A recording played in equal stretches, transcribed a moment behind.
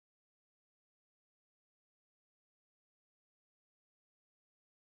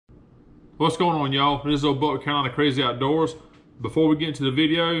What's going on, y'all? This is old Buck Carolina Crazy Outdoors. Before we get into the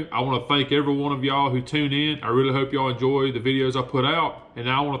video, I want to thank every one of y'all who tune in. I really hope y'all enjoy the videos I put out, and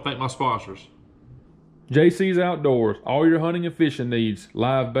now I want to thank my sponsors. JC's Outdoors, all your hunting and fishing needs.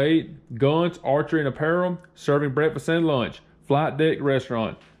 Live bait, guns, archery and apparel, serving breakfast and lunch. Flight Deck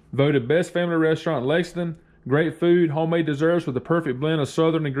Restaurant, voted best family restaurant in Lexington. Great food, homemade desserts with the perfect blend of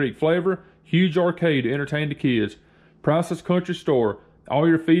southern and Greek flavor. Huge arcade to entertain the kids. Priceless Country Store, all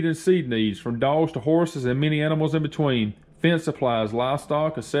your feed and seed needs, from dogs to horses and many animals in between. Fence supplies,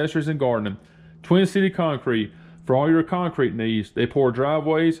 livestock, accessories, and gardening. Twin City Concrete, for all your concrete needs. They pour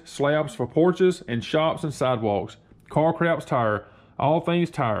driveways, slabs for porches, and shops and sidewalks. Carl Craps Tire, all things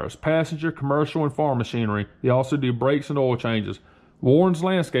tires, passenger, commercial, and farm machinery. They also do brakes and oil changes. Warren's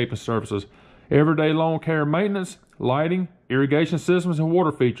Landscaping Services, everyday lawn care and maintenance, lighting, irrigation systems, and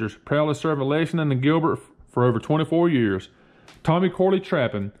water features. Proudly serving Lexington and Gilbert for over 24 years. Tommy Corley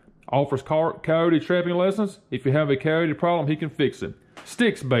Trapping, offers coyote trapping lessons. If you have a coyote problem, he can fix it.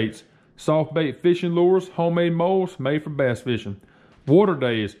 Sticks Baits, soft bait fishing lures, homemade molds made for bass fishing. Water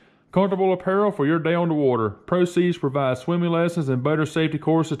Days, comfortable apparel for your day on the water. Proceeds provide swimming lessons and boater safety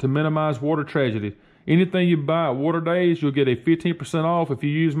courses to minimize water tragedy. Anything you buy at Water Days, you'll get a 15% off if you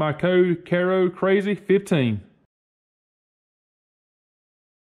use my code CAROCRAZY15.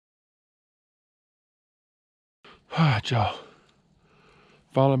 All right, y'all.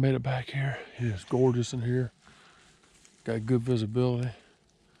 Finally made it back here. It is gorgeous in here. Got good visibility.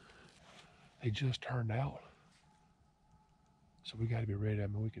 They just turned out. So we got to be ready. I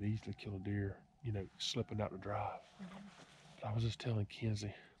mean, we could easily kill a deer, you know, slipping out to drive. But I was just telling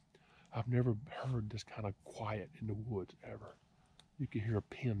Kenzie, I've never heard this kind of quiet in the woods ever. You could hear a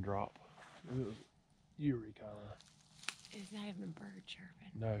pin drop. It was eerie kind of. It's not even a bird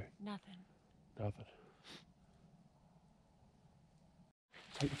chirping. No. Nothing. Nothing.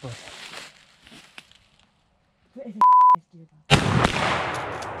 Take the first one. Man.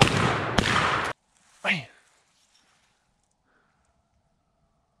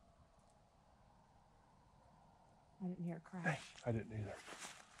 I didn't hear a crash. Hey, I didn't either.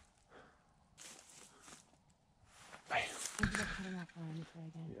 I'm gonna put him up on this way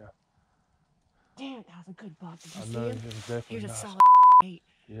again. Yeah. Damn, that was a good buck. Did you I see know, him? it was definitely He was a nice. solid 8.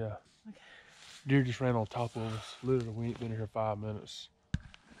 Yeah. Okay. Deer just ran on top of us. Literally, we ain't been here 5 minutes.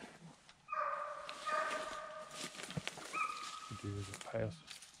 The deer just passed.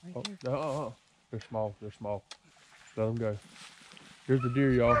 Right Oh, here. no, they're small. They're small. Let them go. Here's the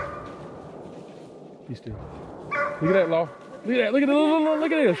deer, y'all. Be still. Look at that, Law. Look at that. Look at the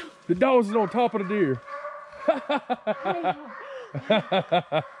look at this. The dogs is on top of the deer.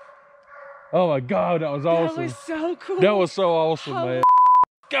 Oh my God, that was awesome. That was so cool. That was so awesome, man.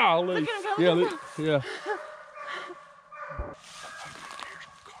 Golly. Look at him, Yeah, look at him. yeah.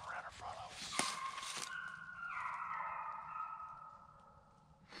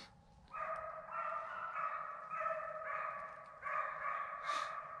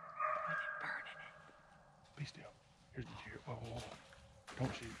 Be still. Here's the deer. Whoa, whoa, whoa.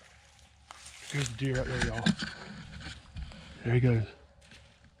 Don't shoot. Here's the deer right there, y'all. There he goes.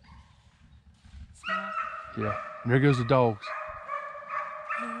 Small. Yeah. And there goes the dogs.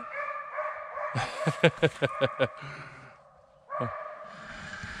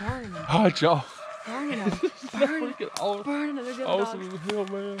 Burning them. All right, y'all. Burning them. Burning them. Awesome. Burning them. They're good Awesome dogs. as hell,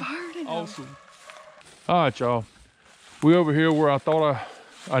 man. Burning them. Awesome. All right, y'all. We over here where I thought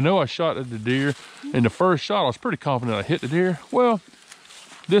I know I shot at the deer. In the first shot, I was pretty confident I hit the deer. Well,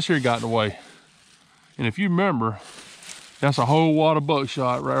 this here got in the way. And if you remember, that's a whole wad of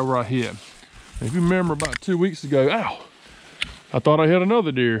buckshot right where I hit. And if you remember about 2 weeks ago, ow, I thought I hit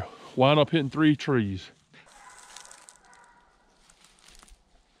another deer. Wound up hitting 3 trees.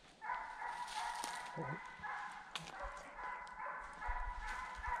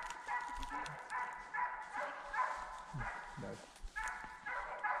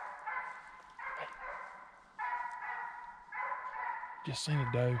 Just seen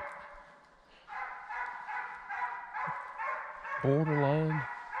a doe. Borderline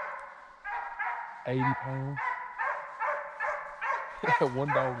 80 pounds. One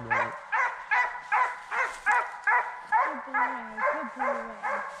dog leg. Good boy. Good boy.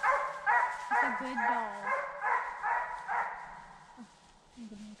 It's a good dog.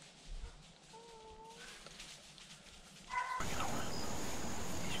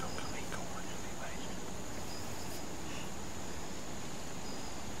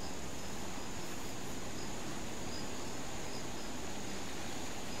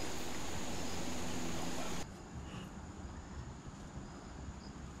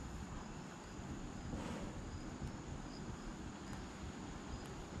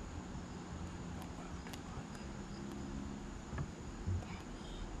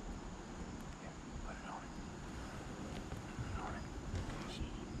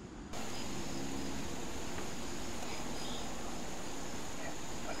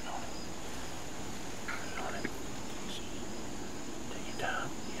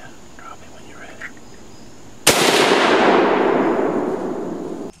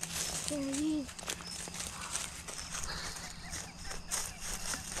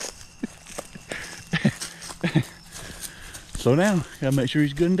 Slow down. Gotta make sure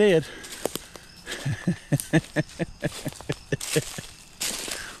he's good and dead.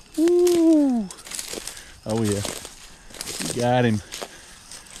 Woo. Oh yeah. You got him.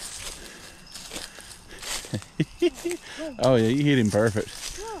 Oh yeah, you hit him perfect.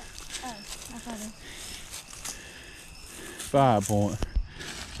 5 point.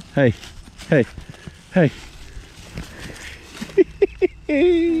 Hey, hey,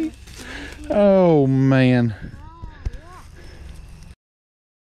 hey. Oh man.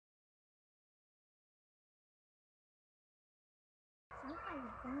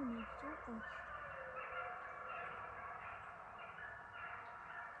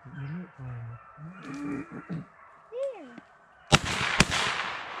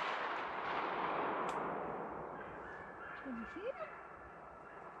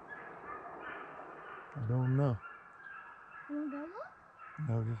 I don't know. You wanna go look?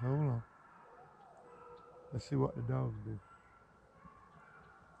 No, just hold on. Let's see what the dogs do.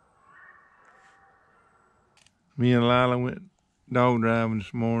 Me and Lila went dog driving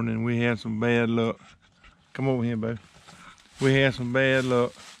this morning and we had some bad luck. Come over here, baby. We had some bad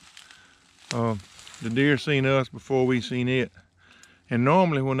luck. The deer seen us before we seen it. And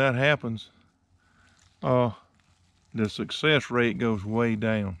normally when that happens, the success rate goes way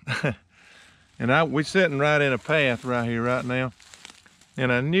down. And we're sitting right in a path right here right now.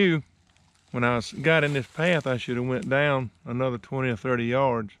 And I knew when I got in this path, I should have went down another 20 or 30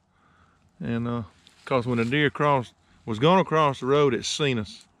 yards. And cause when the deer was gonna cross the road, it seen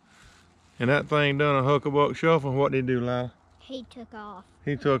us. And that thing done a huckabuck shuffle. What did he do, Lila? He took off.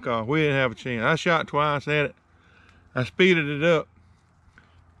 He took off. We didn't have a chance. I shot twice at it. I speeded it up.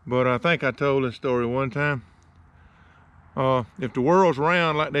 But I think I told this story one time. If the world's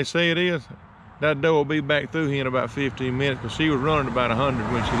round like they say it is, that doe will be back through here in about 15 minutes because she was running about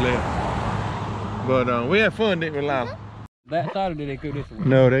 100 when she left. But we had fun, didn't we, Lila? That side or did they go this way?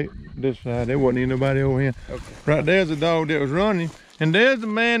 No, this side. There wasn't even nobody over here. Okay. Right there's the dog that was running, and there's the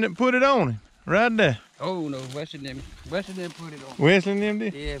man that put it on him. Right there. Oh no, Wesley them put it on. Wesley and them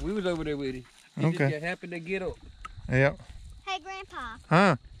did? Yeah, we was over there with him. He just happened to get up. Yep. Hey, Grandpa.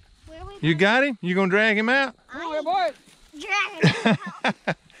 Huh? Where we You got him? You gonna drag him out? Come here, boy. Drag him out.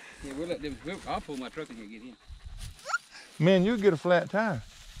 Yeah, we'll let them. I'll pull my truck in here and get in. Man, you get a flat tire.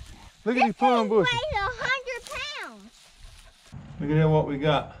 Look at these plum bushes. Weighs 100 pounds. Look at that, what we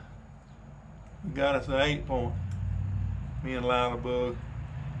got. We got us an 8 point. Me and Lila Bug.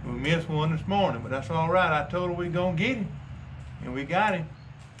 We missed one this morning, but that's all right. I told her we gonna get him, and we got him.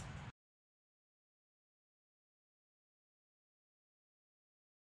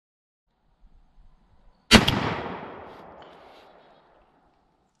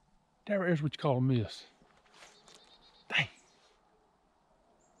 There's what you call a miss. Dang.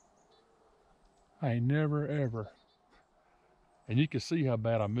 I ain't never ever. And you can see how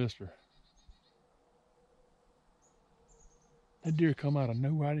bad I missed her. That deer come out of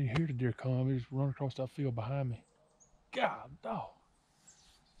nowhere. I didn't hear the deer come. He just run across that field behind me. God, dog.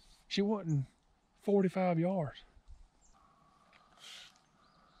 She wasn't 45 yards.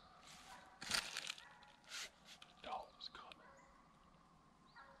 Dog's coming.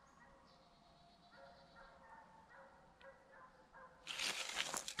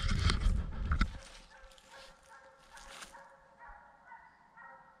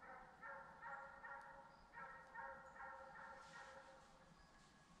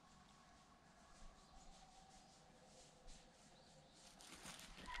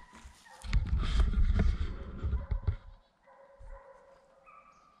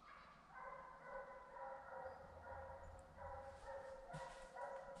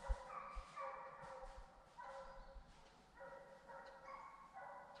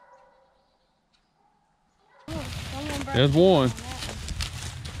 There's one.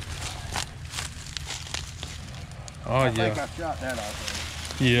 Oh, I yeah. think I shot that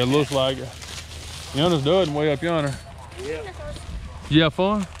off. Yeah, it looks like it. Yonder's done way up yonder. Yeah. Did you have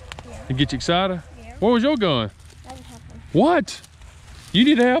fun? Yeah. And get you excited? Yeah. Where was your gun? That was helpful. What? You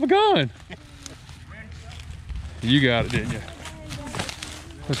need to have a gun. You got it, didn't you?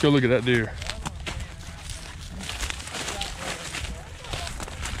 Let's go look at that deer.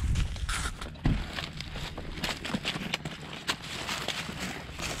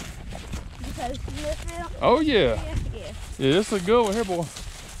 Because you lift it up. Oh, yeah. Yeah. Yeah, this is a good one here, boy.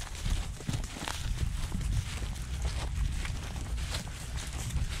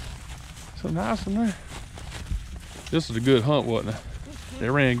 So nice in there. This was a good hunt, wasn't it? They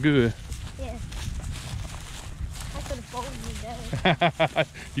ran good. Yeah. I could have told you that.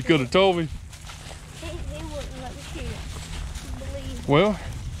 You could have told me. He wouldn't let me shoot it. Believe. Well,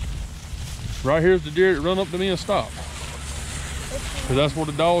 right here's the deer that run up to me and stopped. Cause that's where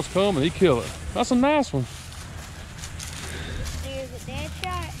the dogs come and he kill it. That's a nice one. There's a dead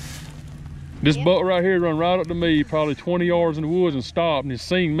shot. This buck right here run right up to me, probably 20 yards in the woods and stopped and he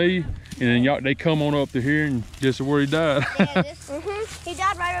seen me. And then y'all, they come on up to here and just where he died. Yeah, this, he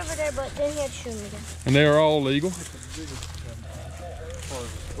died right over there, but then he had to shoot him again. And they're all legal.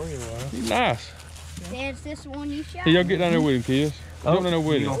 Nice. Dad's this one you shot? Hey, y'all get down there with him, kids. Jump down there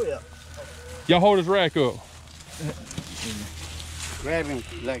with him. Y'all hold his rack up. Grab him,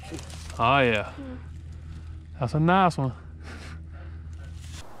 Lexi. Oh yeah. That's a nice one.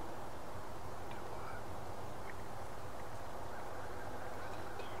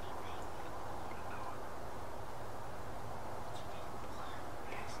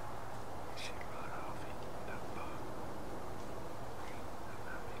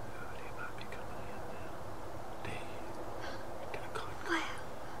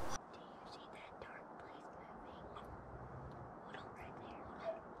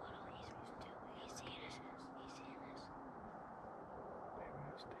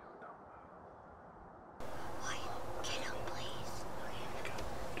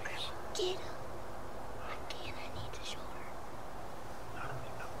 Get him. Again, I need the shoulder. I don't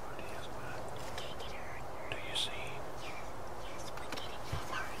even know where it is, man. Can't get her. Do you see him? Yes, but get him.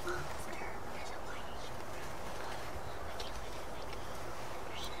 Sorry, monster. There's a light. I can't let it go.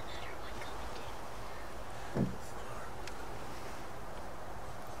 There's another one coming too.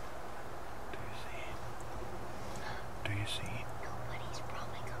 Do you see him? Do you see him? Nobody's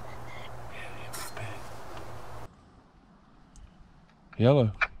probably coming back. Yeah, he'll be back.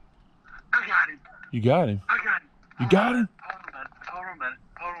 Yellow. I got him. You got him. I got him. You got him? Hold on a minute. Hold on a minute.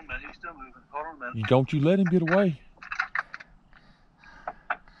 Hold on a minute. He's still moving. Hold on a minute. You don't you let him get away.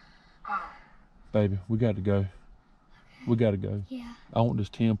 Baby, we got to go. We got to go. Yeah, I want this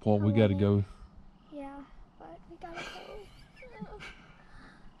 10 point. We got to go. yeah, but we gotta go.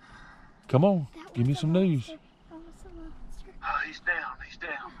 Come on. That Give me was a some news. monster. That was a monster. He's down. He's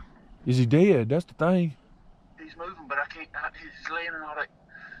down. Is he dead? That's the thing. He's moving, but I can't. He's laying in all that.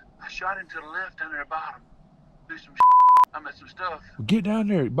 I shot him to the left down there bottom. Do some some stuff. Well, get down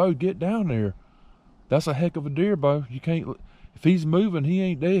there, Bo. Get down there. That's a heck of a deer, Bo. You can't. If he's moving, he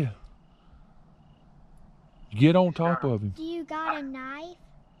ain't dead. Get on top of him. Do you got a knife?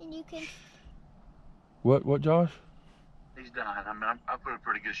 And you can... What, Josh? He's dying. I mean, I put a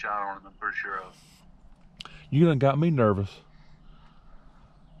pretty good shot on him. I'm pretty sure of. You done got me nervous.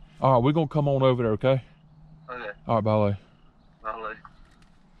 All right, we're gonna come on over there, okay? Okay. All right, Ballet. I'll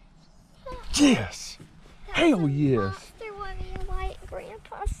Yes. Hell yes. Monster one you like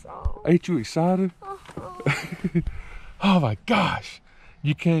Grandpa saw. Ain't you excited? Oh my gosh.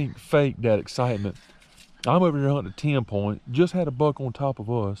 You can't fake that excitement. I'm over here hunting a 10 point. Just had a buck on top of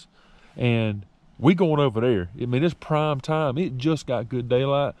us. And we going over there. I mean, it's prime time. It just got good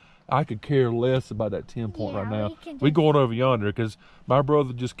daylight. I could care less about that 10 point right now. We going over yonder because my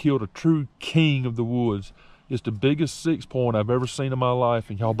brother just killed a true king of the woods. It's the biggest 6 point I've ever seen in my life,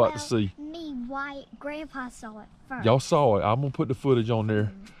 and y'all about to see. Me, White, Grandpa saw it first. Y'all saw it. I'm gonna put the footage on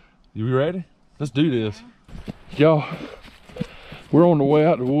there. You ready? Let's do this. Y'all, we're on the way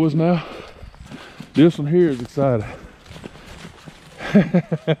out the woods now. This one here is exciting.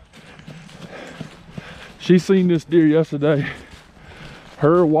 She seen this deer yesterday.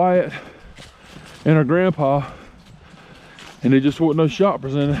 Her, Wyatt, and her grandpa, and there just wasn't no shot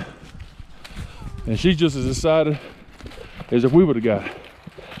presented. And she's just as excited as if we would have got it.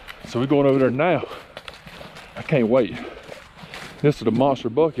 So we're going over there now. I can't wait. This is the monster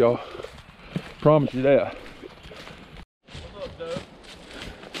buck, y'all. Promise you that. What's up, Doug?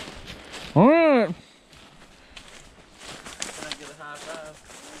 All right. Can I get a high five?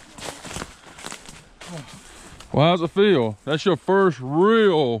 Well, how's it feel? That's your first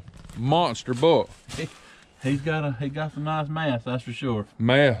real monster buck. He's got some nice mass, that's for sure.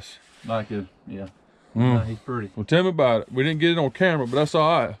 Mass. Like a, yeah. Mm. He's pretty. Well, tell me about it. We didn't get it on camera, but that's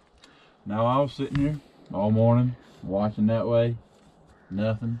all right. Now I was sitting here all morning watching that way,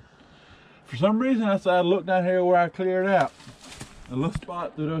 nothing. For some reason I decided to look down here where I cleared out a little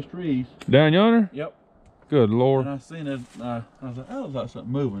spot through those trees. Down yonder? Yep. Good Lord. And I seen it. I was like, oh, that's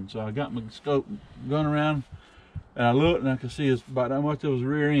something moving. So I got my scope, going around, and I looked and I could see it's about that much of his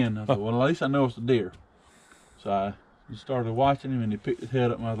rear end. I thought, well, at least I know it's a deer. So I just started watching him, and he picked his head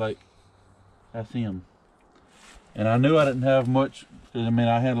up, and I was like, that's him. And I knew I didn't have much, because I mean,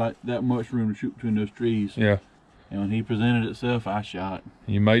 I had like that much room to shoot between those trees. Yeah. And when he presented itself, I shot.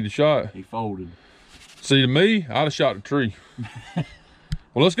 You made the shot. He folded. See, to me, I'd have shot the tree.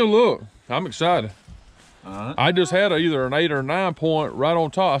 Well, let's go look. I'm excited. I just had either an 8 or a 9 point right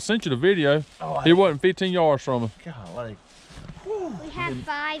on top. I sent you the video. Oh, He wasn't 15 yards from him. golly. We can-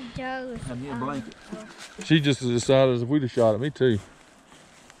 5 does. I need a blanket. She just as excited as if we'd have shot it. Me too.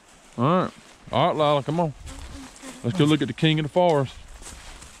 All right, Lila, come on. Let's go look at the king of the forest.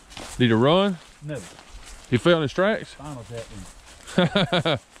 Did he run? No, He fell in his tracks? spinal tap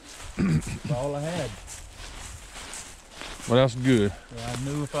him. That's all I had. Well, that's good. So I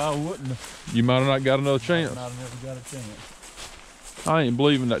knew if I wouldn't, You might have not got another chance. I'd never got a chance. I ain't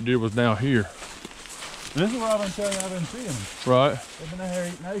believing that deer was down here. And this is what I've been telling you, I've been seeing them. Right? They've been out here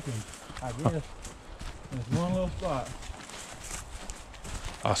eating acorns, I guess. In this one little spot.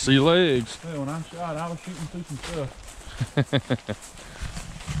 I see legs. Hey, when I shot, I was shooting through some stuff.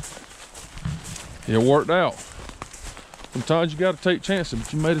 It worked out. Sometimes you got to take chances,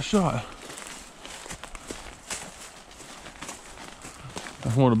 but you made a shot.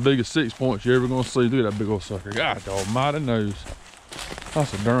 That's one of the biggest 6 points you're ever going to see. Look at that big old sucker. God almighty knows.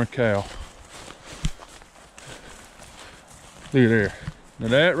 That's a darn cow. Look at there. Now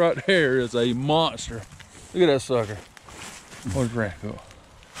that right there is a monster. Look at that sucker. What is rack up?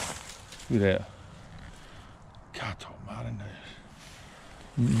 Look at that. God almighty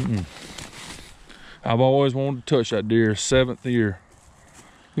knows. I've always wanted to touch that deer, 7th year.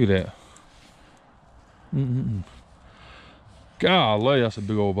 Look at that. Golly, that's a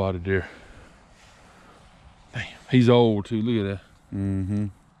big old body deer. Damn, he's old too. Look at that. Mm-hmm.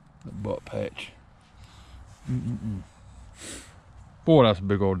 That butt patch. Boy, that's a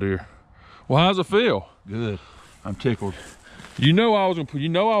big old deer. Well, how's it feel? Good. I'm tickled. You know I was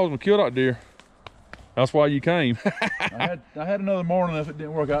gonna kill that deer. That's why you came. I had another morning. If it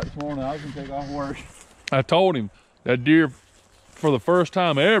didn't work out this morning, I was gonna take off work. I told him that deer, for the first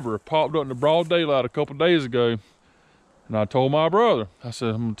time ever, popped up in the broad daylight a couple days ago. And I told my brother, I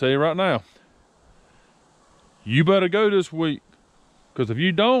said, I'm gonna tell you right now, you better go this week. Because if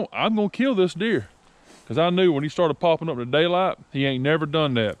you don't, I'm gonna kill this deer. Because I knew when he started popping up in the daylight, he ain't never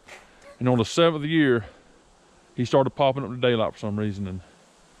done that. And on the 7th year, he started popping up in the daylight for some reason. And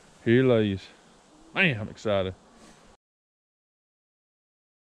here he lays. Man, I'm excited.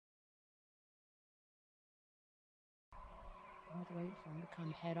 I was waiting for him to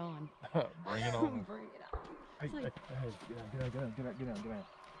come head on. Bring it on. Bring it up. Hey, get out.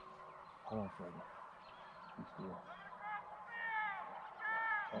 Hold on a second. Be still.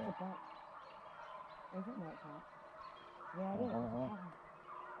 Is it that? Is it not that? Yeah, it is.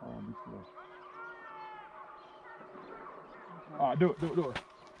 Hold on, be still. All right, do it.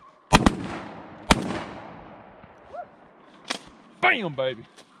 Bam, baby.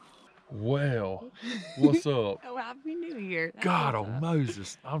 Well, what's up? Oh, Happy New Year. That's God, what's oh up.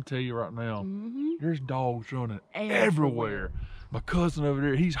 Moses, I'm telling you right now, there's dogs running Everywhere. everywhere. My cousin over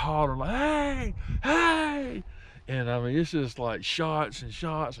there, he's hollering like, hey, hey. And I mean, it's just like shots and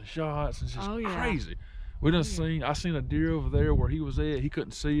shots and shots. It's just Oh, yeah. crazy. We done seen, I seen a deer over there where he was at, he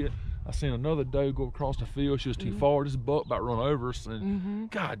couldn't see it. I seen another doe go across the field, she was too far. This buck about run over us. And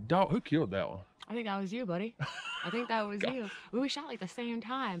God, dog, who killed that one? I think that was you, buddy. I think that was you. We shot like the same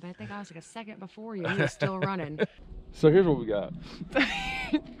time, but I think I was like a second before you. He was still running. So here's what we got.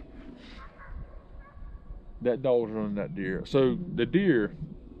 That dog's running that deer. So the deer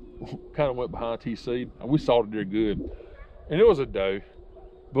kind of went behind TC, and we saw the deer good. And it was a doe,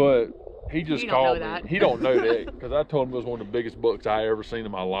 but he just You don't called know me. that. He don't know that because I told him it was one of the biggest bucks I ever seen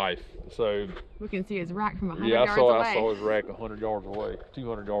in my life. So We can see his rack from 100 yeah, yards I away. saw his rack 100 yards away,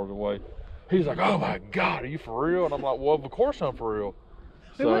 200 yards away. He's like, oh my God, are you for real? And I'm like, well, of course I'm for real.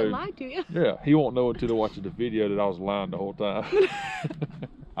 We wouldn't lie to you. Yeah, he won't know until he watches the video that I was lying the whole time.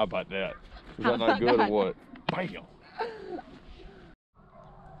 How about that? Is How that not about good that? or what? Bam.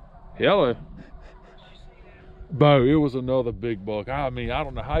 Hello. Bo, it was another big buck. I mean, I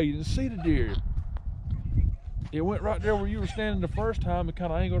don't know how you didn't see the deer. It went right there where you were standing the first time and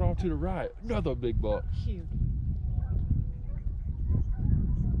kind of angled off to the right. Another big buck. Huge.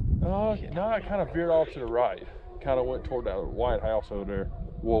 No, it kind of veered off to the right. Kind of went toward that white house over there.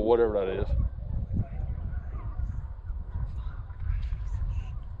 Well, whatever that is.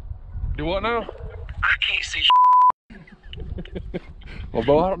 Do what now? I can't see. Well,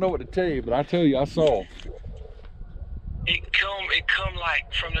 Bo, I don't know what to tell you, but I tell you, I saw. It come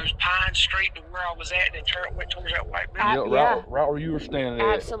like from those pines straight to where I was at, and then went towards that white building. Yeah, right where you were standing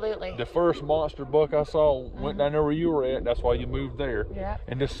at. Absolutely. The first monster buck I saw went down there where you were at. That's why you moved there. Yeah.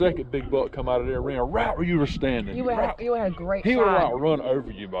 And the second big buck come out of there and ran right where you were standing. You would have had a great He would have shot. like run over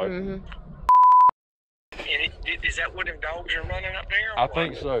you, Bo. And is that what them dogs are running up there? or I what?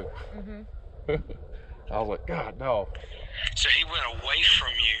 think so. I was like, God, no. So he went away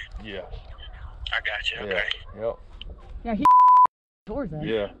from you. Yeah. I got you. Okay. Yeah. Yep. Yeah, he towards us.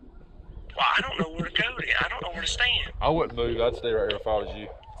 Yeah. Well, I don't know where to go then. I don't know where to stand. I wouldn't move. I'd stay right here if I was you.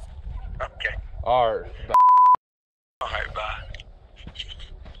 Okay. All right. All right, bye.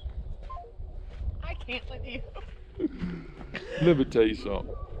 I can't with you. Let me tell you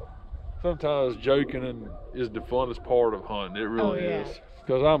something. Sometimes joking is the funnest part of hunting. It really is.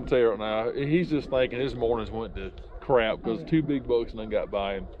 Because I'm telling you right now, he's just thinking his mornings went to crap because 2 big bucks done got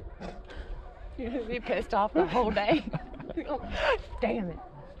by him. You're gonna be pissed off the whole day. Damn it.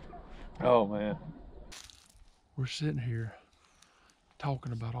 Oh man. We're sitting here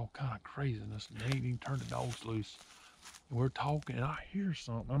talking about all kind of craziness and they ain't even turned the dogs loose. And we're talking and I hear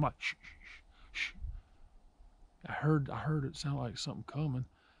something. I'm like, shh, shh, shh. I heard it sound like something coming.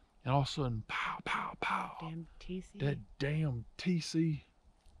 And all of a sudden, pow, pow, pow. Damn TC. That damn TC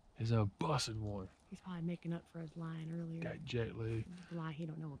is a busted one. He's probably making up for his lying earlier. Got jet leg. The lie he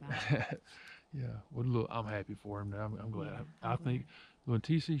don't know about. Yeah. Well, look, I'm happy for him now. I'm glad. I think when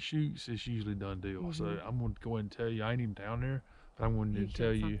TC shoots, it's usually done deal. So I'm going to go ahead and tell you, I ain't even down there, but I'm going to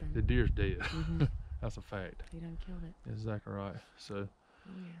tell you the deer's dead. That's a fact. He done killed it. That's exactly right. So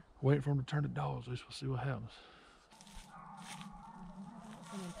waiting for him to turn the dogs loose. We'll see what happens.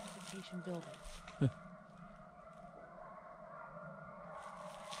 An anticipation building.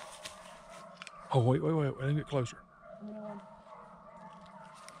 Oh, wait. Let me get closer.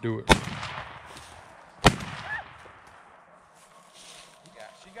 Do it.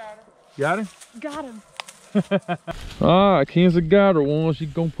 She got her. Got him? Got him. All right, Kenzie got her one. She's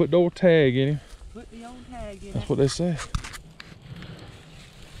going to put the old tag in him. Put the old tag in. That's what they say.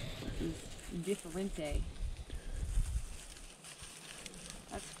 Differente.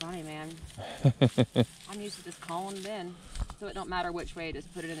 That's funny, man. I'm used to just calling it in, so it don't matter which way,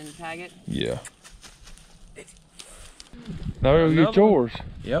 just put it in and tag it. Yeah. Now we'll get yours.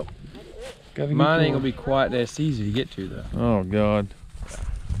 Yep. Gotta Mine get ain't gonna yours. be quite as easy to get to though. Oh God.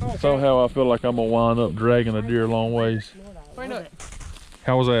 Somehow I feel like I'm gonna wind up dragging a deer a long ways.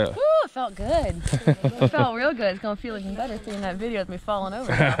 How was that? Ooh, it felt good. It felt real good. It's gonna feel even better seeing that video of me falling over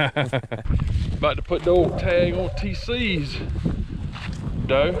now. About to put the old tag on TC's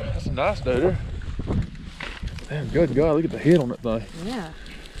doe. That's a nice doe there. Damn, good God, look at the head on that thing. Yeah.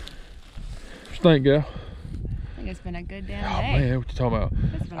 What you think, gal? I think it's been a good damn Oh day. man, what you talking about?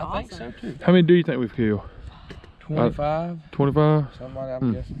 It's been awesome. think so too. How many do you think we've killed? 25. 25? Something like that,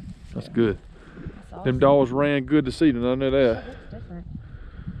 I'm guessing. That's good. That's awesome. Them dogs ran good this evening, I know that. It's different.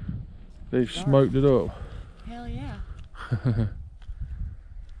 They smoked it up. Hell yeah. So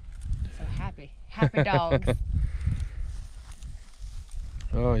happy. Happy dogs.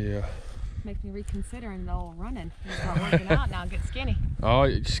 Oh yeah. Makes me reconsidering the old running. You start working out now, get skinny. Oh,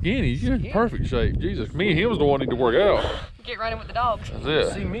 skinny. You're in perfect shape. Jesus, me and him was the one need to work out. Get running with the dogs. That's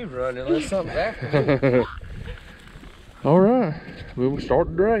it. See me running unless something's after me. All right, we'll start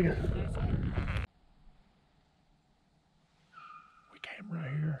the dragon. We came right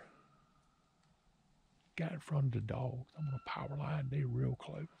here. Got in front of the dogs. I'm gonna power line. They real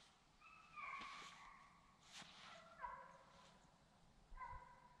close.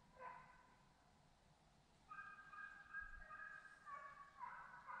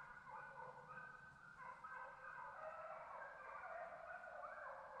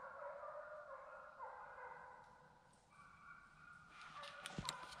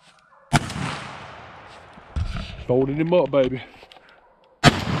 Folding him up, baby.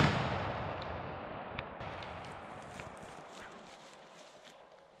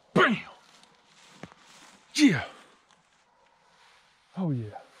 Bam! Yeah. Oh yeah.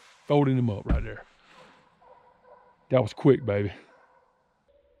 Folding him up right there. That was quick, baby.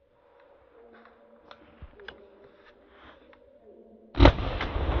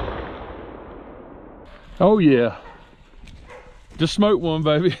 Oh yeah. Just smoked one,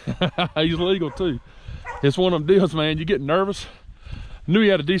 baby. He's legal too. It's one of them deals, man. You get nervous. Knew he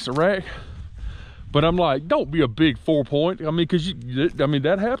had a decent rack, but I'm like, don't be a big 4-point. I mean,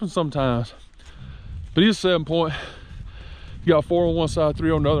 that happens sometimes. But he's a 7-point. You got 4 on one side,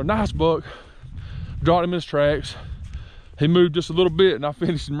 3 on the other. Nice buck. Dropped him in his tracks. He moved just a little bit, and I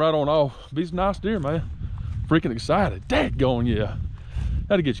finished him right on off. But he's a nice deer, man. Freaking excited. Daggone, yeah.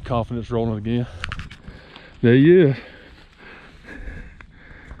 That'll get your confidence rolling again. There he is.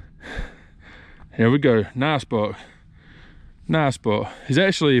 Here we go. Nice buck. Nice buck. He's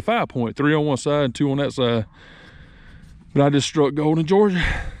actually a 5-point, 3 on one side and 2 on that side. But I just struck gold in Georgia.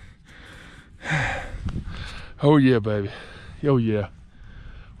 Oh yeah, baby. Oh yeah.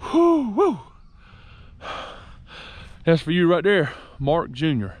 Whoo, whoo. That's for you right there, Mark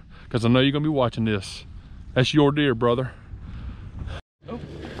Jr. Because I know you're gonna be watching this. That's your deer, brother. Oh.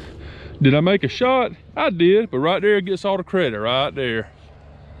 Did I make a shot? I did, but right there gets all the credit, right there.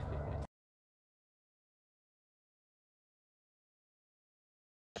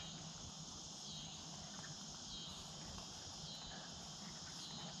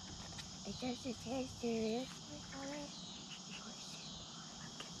 It does the test this.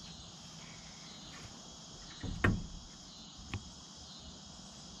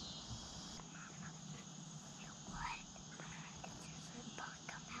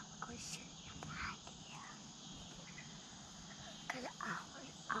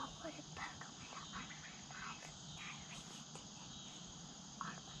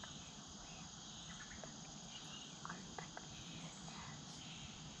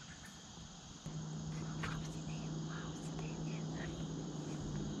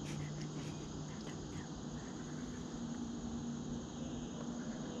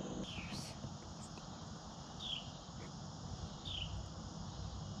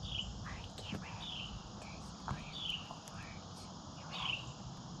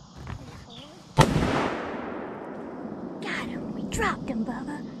 Dropped him,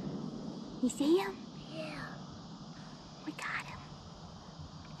 Bubba. You see him? Yeah. We got him.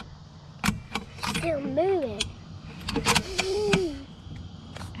 Still moving.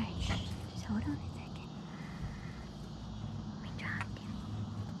 Alright, just hold on a second. We dropped him.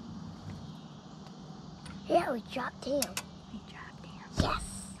 Yeah, we dropped him. We dropped him. Yes.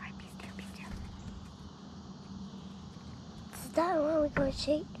 Alright, be still, be still. Is that the one we're going to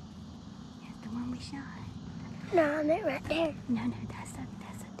shoot? That's the one we shot. No, I meant right there. No, that's a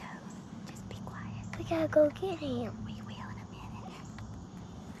toes. Just be quiet. We gotta go get him. We will in a minute.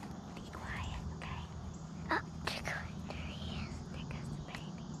 Be quiet, okay? Oh, there he is. There goes the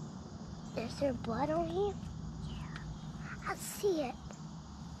baby. Is there blood on him? Yeah. I see it.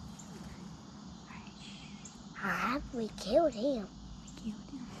 Alright, we killed him. We killed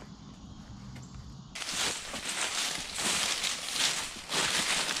him.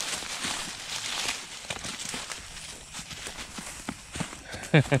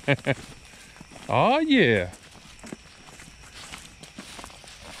 Oh yeah.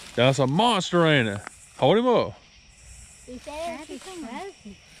 That's a monster, ain't it? Hold him up.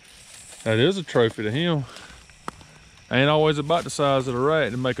 That is a trophy to him. Ain't always about the size of the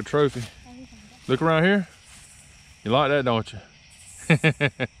rat to make a trophy. Look around here. You like that, don't you?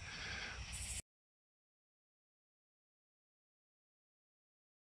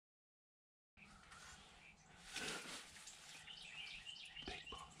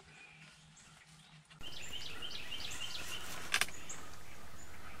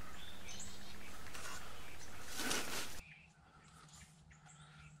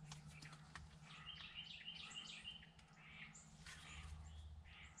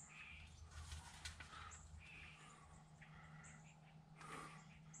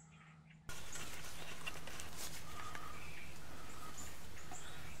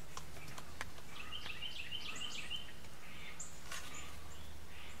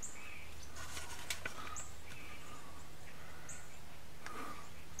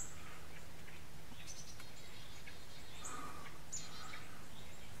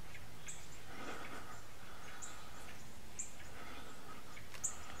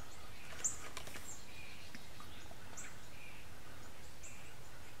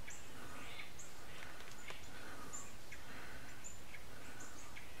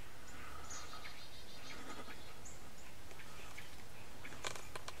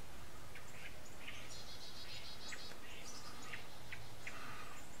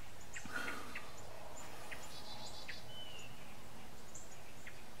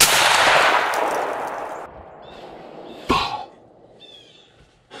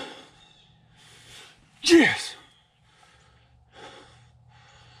 Yes.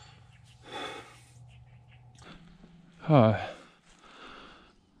 All right.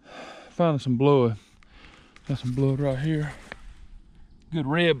 Found some blood. Got some blood right here. Good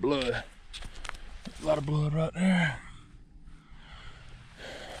red blood. A lot of blood right there.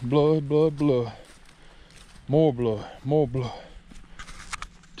 Blood, blood, blood. More blood, more blood.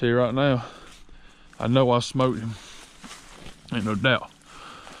 Tell you right now, I know I smoked him. Ain't no doubt.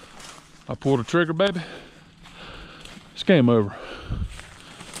 I pulled the trigger, baby. It's game over.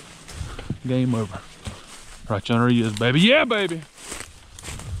 Game over. Right under he is, baby. Yeah, baby.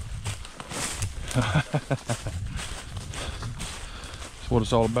 That's what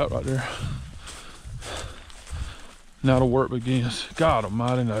it's all about right there. Now the work begins. God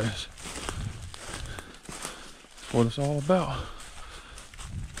almighty knows. That's what it's all about.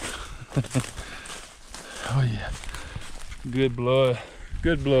 Oh yeah. Good blood.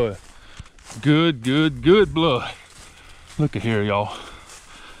 Good blood. Good, good, good blood. Look at here, y'all.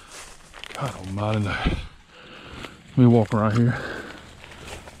 God almighty knows. Let me walk around here.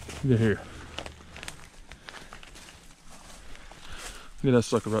 Look at here. Look at that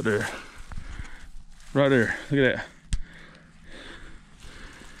sucker right there. Right there. Look at that.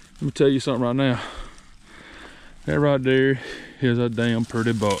 Let me tell you something right now. That right there is a damn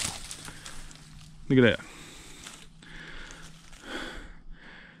pretty buck. Look at that.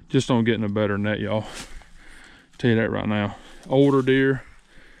 Just don't get no better than that, y'all. Tell you that right now. Older deer.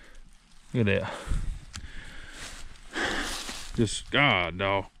 Look at that. Just, God,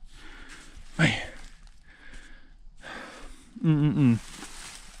 dog. Man.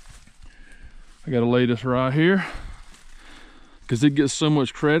 I gotta lay this right here because it gets so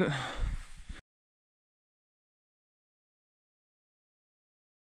much credit.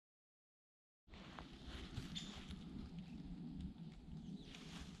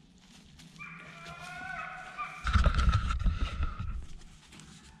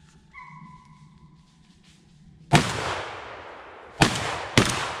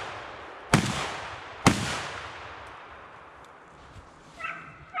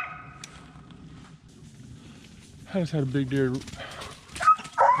 I just had a big deer,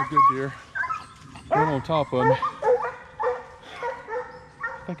 a good deer, right on top of me. I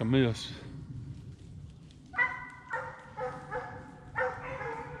think I missed.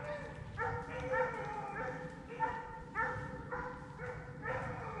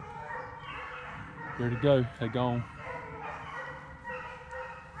 There to go, they gone.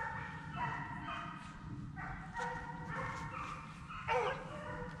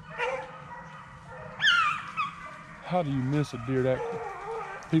 How do you miss a deer that?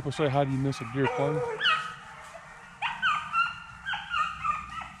 People say, how do you miss a deer close?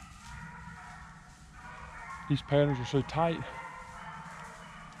 These patterns are so tight.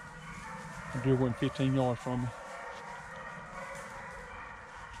 The deer went 15 yards from me.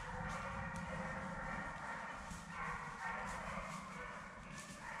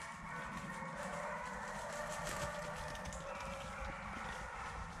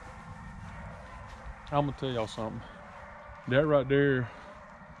 I'm gonna tell y'all something. That right there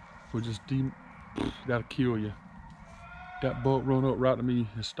will just that'll kill you. That buck run up right to me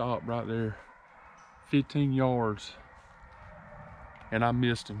and stopped right there. 15 yards. And I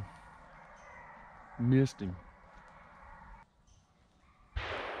missed him. Missed him.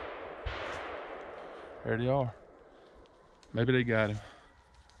 There they are. Maybe they got him.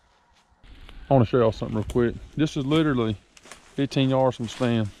 I want to show y'all something real quick. This is literally 15 yards from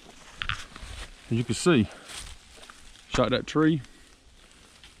stand. As you can see, shot that tree.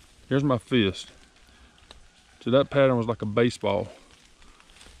 Here's my fist. So that pattern was like a baseball.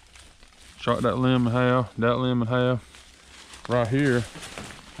 Shot that limb in half, that limb in half. Right here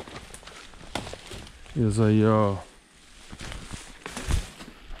is a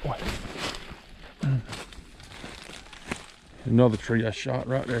another tree I shot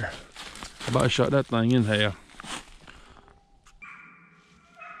right there. I about shot that thing in half.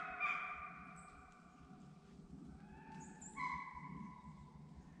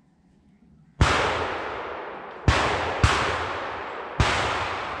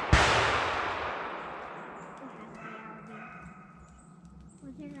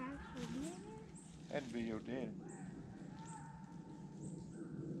 That'd be your daddy.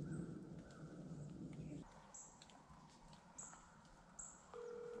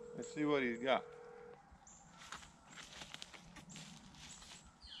 Let's see what he's got.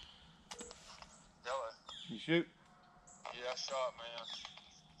 Hello. You shoot? Yeah, I shot, man.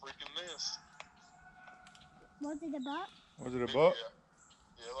 Freaking missed. Was it a buck? Was it a buck?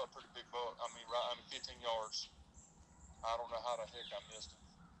 Yeah, it looked pretty big buck. I mean, 15 yards. I don't know how the heck I missed him.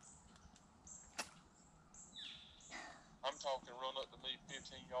 I'm talking run up to me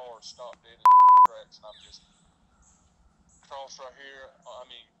 15 yards, stop dead in tracks, and I just cross right here. I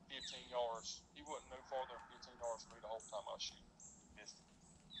mean, 15 yards. He wasn't no farther than 15 yards from me the whole time I was shooting. Missed him.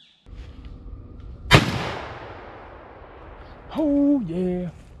 Oh yeah,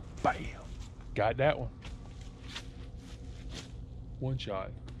 bam. Got that one. One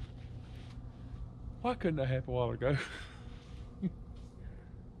shot. Why couldn't that happen a while ago?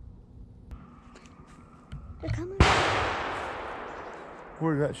 They're coming.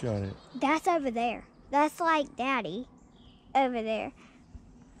 Where's that shot at? That's over there. That's like Daddy. Over there.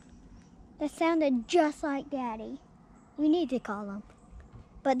 That sounded just like Daddy. We need to call him.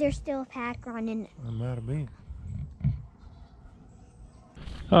 But there's still a pack running. I might have been.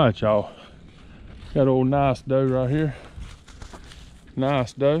 All right, y'all. Got old nice doe right here.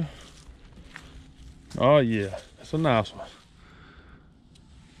 Nice doe. Oh yeah, that's a nice one.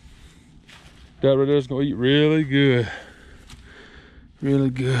 That right there's gonna eat really good. Really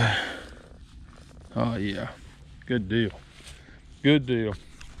good. Oh yeah, good deal. Good deal.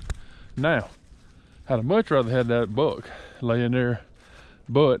 Now, I'd much rather had that buck laying there,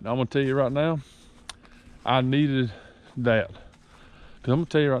 but I'm gonna tell you right now, I needed that Cause I'm gonna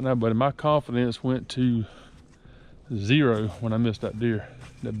tell you right now, buddy, my confidence went to 0 when I missed that deer,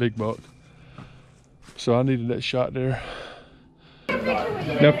 that big buck. So I needed that shot there.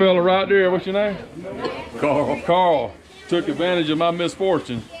 That fella right there, what's your name? Carl. Carl took advantage of my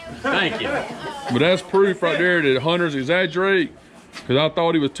misfortune. Thank you. But that's proof right there that hunters exaggerate. Cause I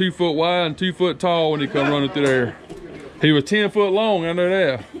thought he was 2 foot wide and 2 foot tall when he come running through there. He was 10 foot long, I know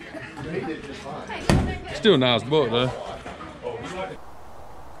that. Still a nice buck though.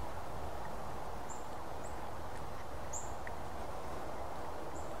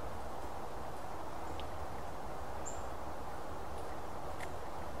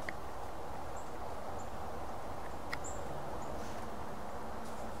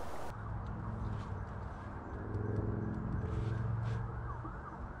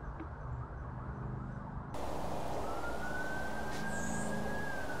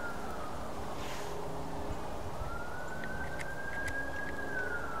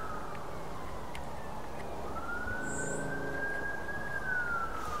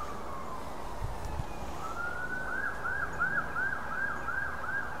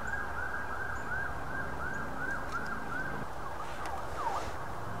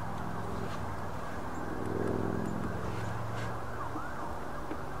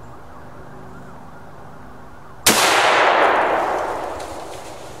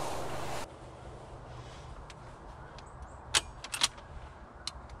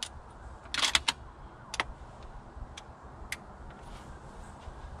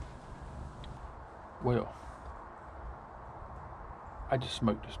 Well, I just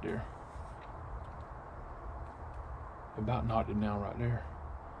smoked this deer. About knocked him down right there.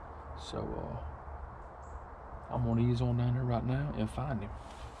 So I'm gonna ease on down there right now and find him.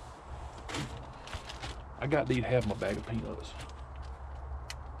 I got to eat half my bag of peanuts.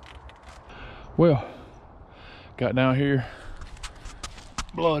 Well, got down here,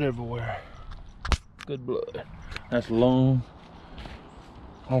 blood everywhere. Good blood. That's lung,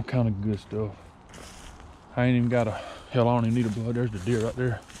 all kind of good stuff. I ain't even got a, hell, I don't even need a blood. There's the deer right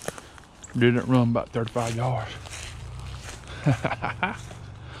there. Deer didn't run about 35 yards.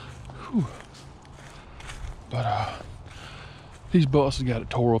 But these bucks have got it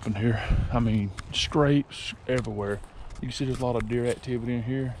tore up in here. I mean, scrapes everywhere. You can see there's a lot of deer activity in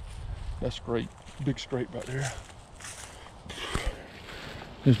here. That's scrape, big scrape right there.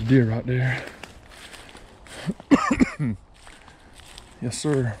 There's a deer right there. Yes,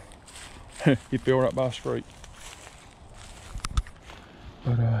 sir. He fell right by a scrape.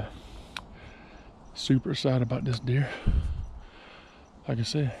 But super excited about this deer. Like I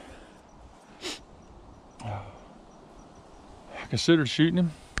said, I considered shooting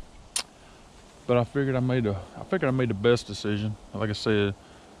him, but I figured I made the best decision. Like I said,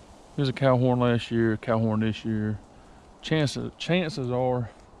 he was a cow horn last year, cow horn this year. Chances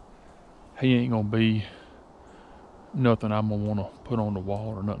are he ain't gonna be nothing I'm gonna wanna put on the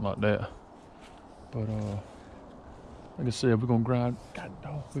wall or nothing like that. But like I said, we're gonna grind. God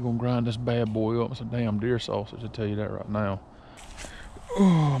dog, we're gonna grind this bad boy up. It's a damn deer sausage, I tell you that right now.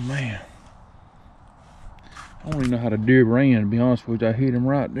 Oh man, I don't even know how the deer ran. To be honest with you, I hit him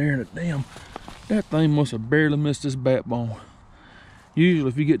right there, and damn, that thing must have barely missed his backbone. Usually,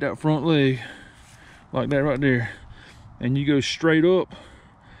 if you get that front leg like that right there, and you go straight up,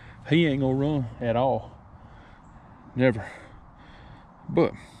 he ain't gonna run at all. Never.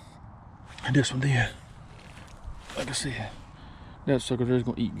 But this one did. Like I said, that sucker there's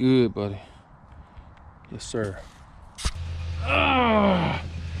gonna eat good, buddy. Yes, sir. Ah,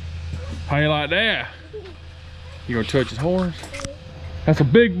 how you like that? You gonna touch his horns? That's a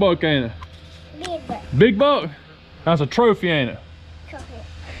big buck, ain't it? Big buck. Big buck? That's a trophy, ain't it?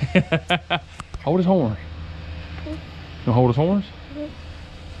 Trophy. Hold his horns. You gonna hold his horns?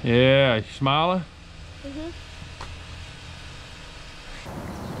 Yeah, you smiling?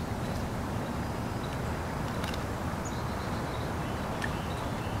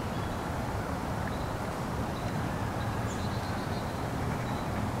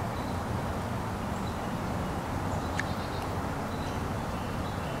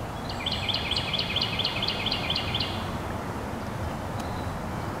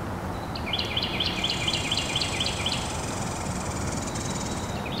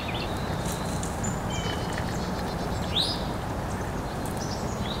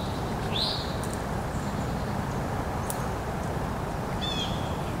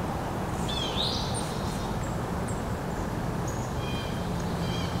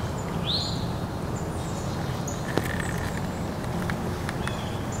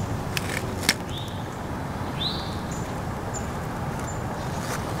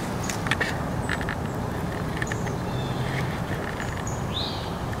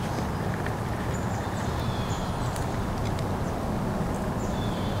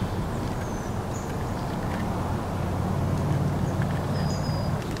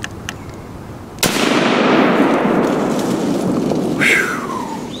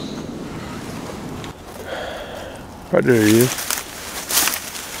 Right there he is.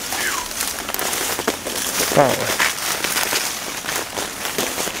 Finally.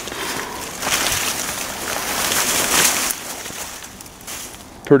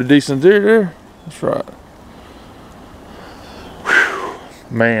 Pretty decent deer there. That's right. Whew.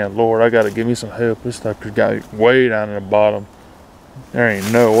 Man, Lord, I gotta give me some help. This sucker's got way down in the bottom. There ain't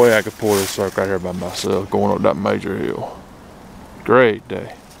no way I could pull this sucker right here by myself going up that major hill. Great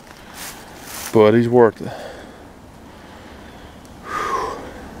day. But he's worth it.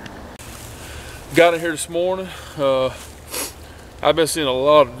 Got in here this morning. I've been seeing a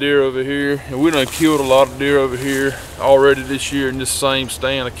lot of deer over here, and we done killed a lot of deer over here already this year in this same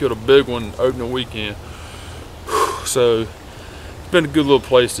stand. I killed a big one opening weekend. So it's been a good little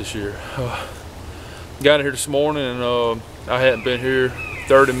place this year. Got in here this morning, and I hadn't been here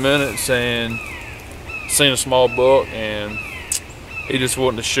 30 minutes and seen a small buck, and he just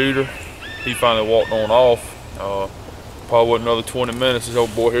wasn't a shooter. He finally walked on off. Probably wasn't another 20 minutes, this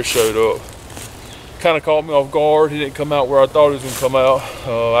old boy here showed up. Kind of caught me off guard. He didn't come out where I thought he was going to come out.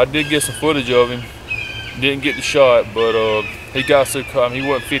 I did get some footage of him. Didn't get the shot, but he got so caught. He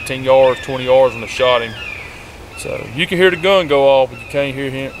wasn't 15 yards, 20 yards when I shot him. So you can hear the gun go off, but you can't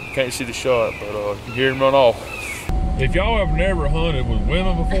hear him. You can't see the shot, but you can hear him run off. If y'all have never hunted with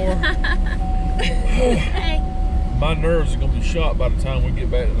women before, my nerves are going to be shot by the time we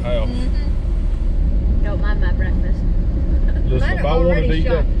get back to the house. Don't mind my breakfast. Listen, if I wanted to eat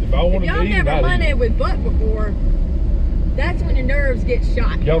that, if I wanted to eat it, Y'all never hunted with buck before, that's when your nerves get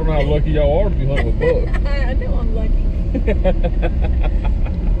shot. Y'all don't know how lucky y'all are to be hunting with buck. I know I'm lucky.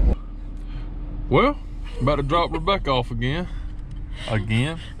 Well, about to drop Rebecca off again.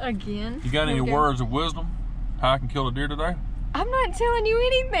 Again? Again? You got any words of wisdom? How I can kill a deer today? I'm not telling you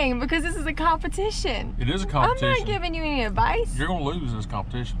anything because this is a competition. It is a competition. I'm not giving you any advice. You're going to lose in this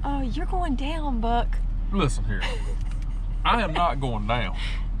competition. Oh, you're going down, Buck. Listen here. I am not going down.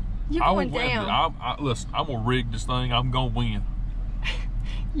 You're going down. Listen, I'm going to rig this thing. I'm going to win.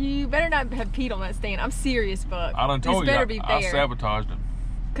 You better not have Pete on that stand. I'm serious, Buck. I done told this you, better be fair. I sabotaged him.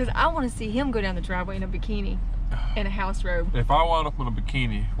 Because I want to see him go down the driveway in a bikini and a house robe. If I wind up in a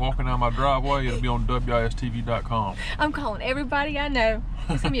bikini walking down my driveway, it'll be on WISTV.com. I'm calling everybody I know.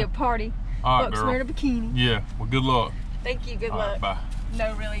 It's going to be a party. All right, Buck's girl. wearing a bikini. Yeah, well, good luck. Thank you. Good All luck. right, bye.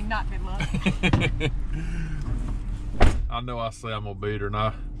 No, really, not good luck. I know I say I'm gonna beat her, and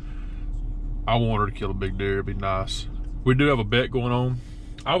I want her to kill a big deer. It'd be nice. We do have a bet going on.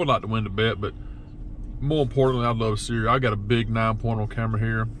 I would like to win the bet, but more importantly, I'd love to see her. I got a big 9-point on camera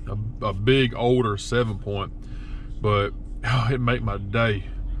here, a big older 7-point, but it'd make my day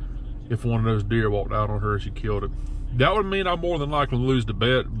if one of those deer walked out on her and she killed it. That would mean I'm more than likely to lose the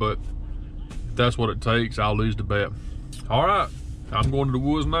bet, but if that's what it takes, I'll lose the bet. All right, I'm going to the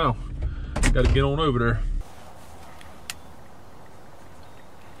woods now. Got to get on over there.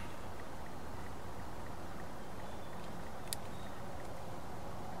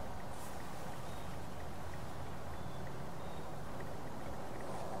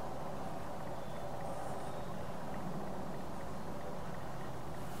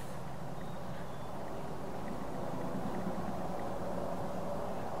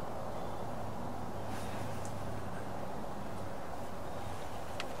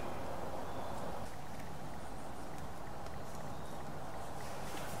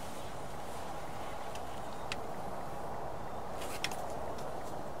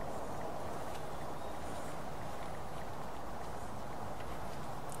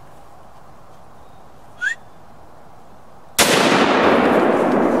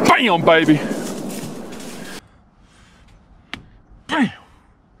 Bam, baby. Bam.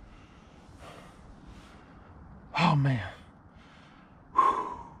 Oh, man.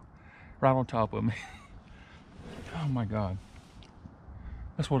 Whew. Right on top of me. Oh, my God.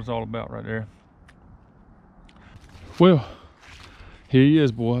 That's what it's all about right there. Well, here he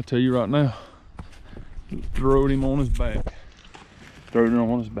is, boy. I tell you right now. Throwed him on his back. Throwed him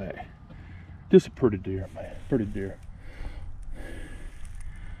on his back. Just a pretty deer, man. Pretty deer.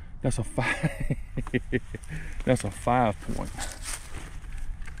 That's a 5. That's a 5-point.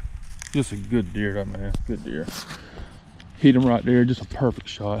 Just a good deer, that man. Good deer. Hit him right there. Just a perfect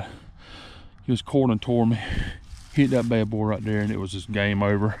shot. He was cornering toward me. Hit that bad boy right there, and it was just game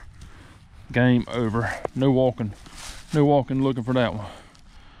over. Game over. No walking. No walking looking for that one.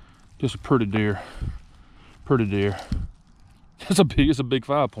 Just a pretty deer. Pretty deer. It's a big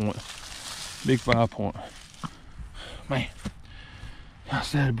 5-point. Big 5-point. Man. I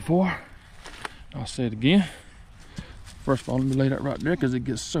said it before, I'll say it again. First of all, let me lay that right there because it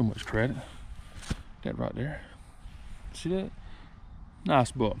gets so much credit. That right there. See that?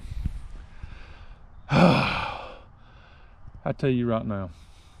 Nice buck. I tell you right now,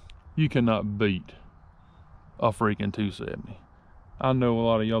 you cannot beat a freaking 270. I know a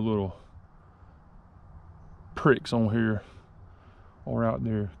lot of y'all little pricks on here or out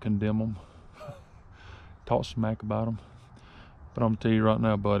there condemn them, talk smack about them. But I'm gonna tell you right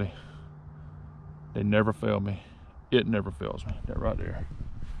now, buddy, they never fail me. It never fails me. That right there.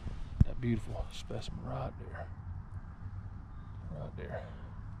 That beautiful specimen right there. Right there.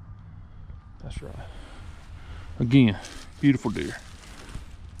 That's right. Again, beautiful deer.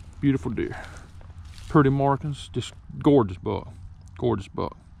 Beautiful deer. Pretty markings, just gorgeous buck. Gorgeous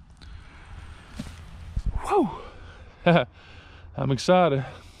buck. Whew. I'm excited.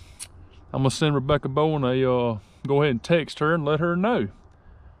 I'm gonna send Rebecca Bowen a go ahead and text her and let her know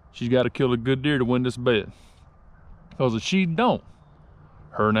she's got to kill a good deer to win this bet. Because if she don't,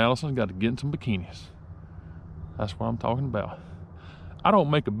 her and Allison's got to get in some bikinis. That's what I'm talking about. I don't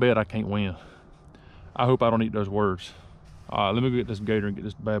make a bet I can't win. I hope I don't eat those words. All right, let me go get this gator and get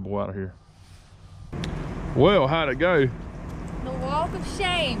this bad boy out of here. Well, how'd it go? The walk of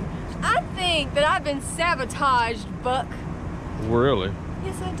shame. I think that I've been sabotaged, Buck. Really?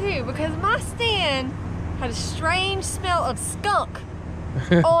 Yes, I do, because my stand had a strange smell of skunk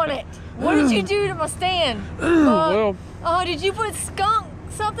on it. What did you do to my stand, Buck? Oh, did you put skunk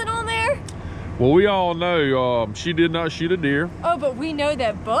something on there? Well, we all know she did not shoot a deer. Oh, but we know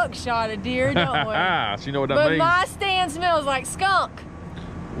that Buck shot a deer, don't we? So you know what that means? But my stand smells like skunk.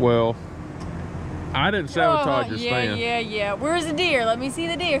 Well, I didn't sabotage your stand. Yeah. Where's the deer? Let me see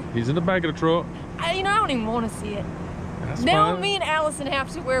the deer. He's in the back of the truck. You know, I don't even want to see it. That's now fine. me and Allison have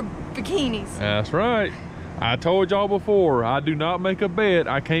to wear bikinis. That's right. I told y'all before, I do not make a bet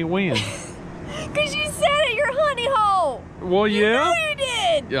I can't win. Because you said it, your honey hole. Well, You yeah. know you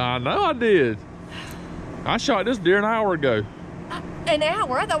did. Yeah, I know I did. I shot this deer an hour ago. An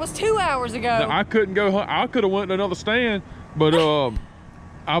hour? I thought it was 2 hours ago. Now, I couldn't go hunt. I could have went to another stand, but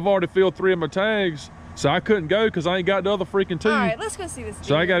I've already filled 3 of my tags, so I couldn't go because I ain't got the other freaking 2. All right, let's go see this deer.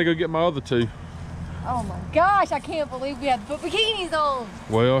 So I got to go get my other 2. Oh my gosh, I can't believe we had to put bikinis on.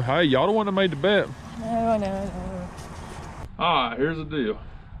 Well, hey, y'all the one that made the bet. No. All right, here's the deal.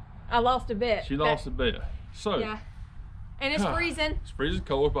 I lost a bet. She lost the bet. So, Yeah. And it's freezing. It's freezing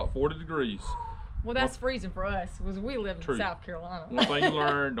cold, about 40 degrees. Well, that's freezing for us, because we live in True. South Carolina. One thing you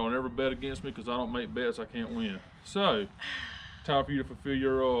learn, don't ever bet against me because I don't make bets I can't win. So, time for you to fulfill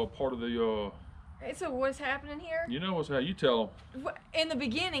your part of the, So what's happening here? you know what's how you tell them. In the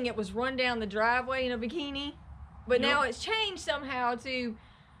beginning, it was run down the driveway in a bikini, but now it's changed somehow to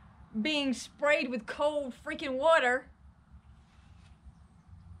being sprayed with cold freaking water.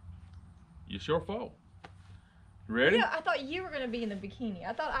 It's your fault. You ready? Yeah, I thought you were gonna be in the bikini.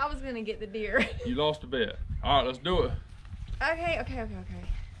 I thought I was gonna get the deer. You lost a bet. All right, let's do it. Okay.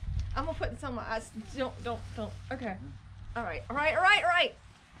 I'm gonna put this on my eyes. Don't. Okay. All right.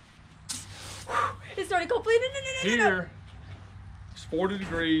 It started cold. No. Here, it's 40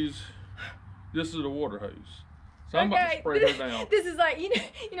 degrees. This is the water hose. So I'm about to spray her down. This is like, you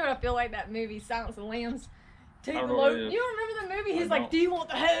know what I feel like that movie, Silence of the Lambs? Take the load. You don't remember the movie? He's like, do you want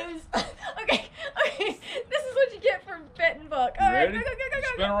the hose? okay. This is what you get for betting Buck. All right, ready? go.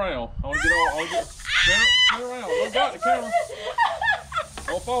 Spin around. I want to get all. Spin around. Look out the camera.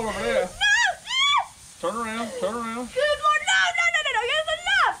 Don't fall over there. Turn around. Good Lord, no. That's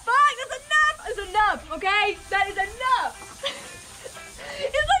enough, Buck. That's enough. It's enough, okay? That is enough.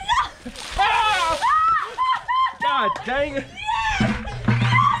 It's enough. Ah! God dang it.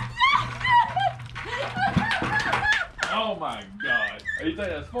 Oh my God. You think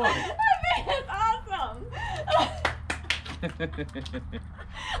that's funny? I think that's awesome.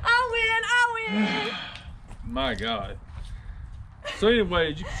 I win. My God. So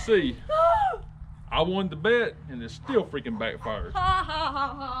anyway, as you can see, I won the bet and it still freaking backfired.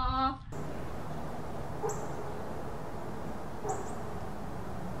 Ha.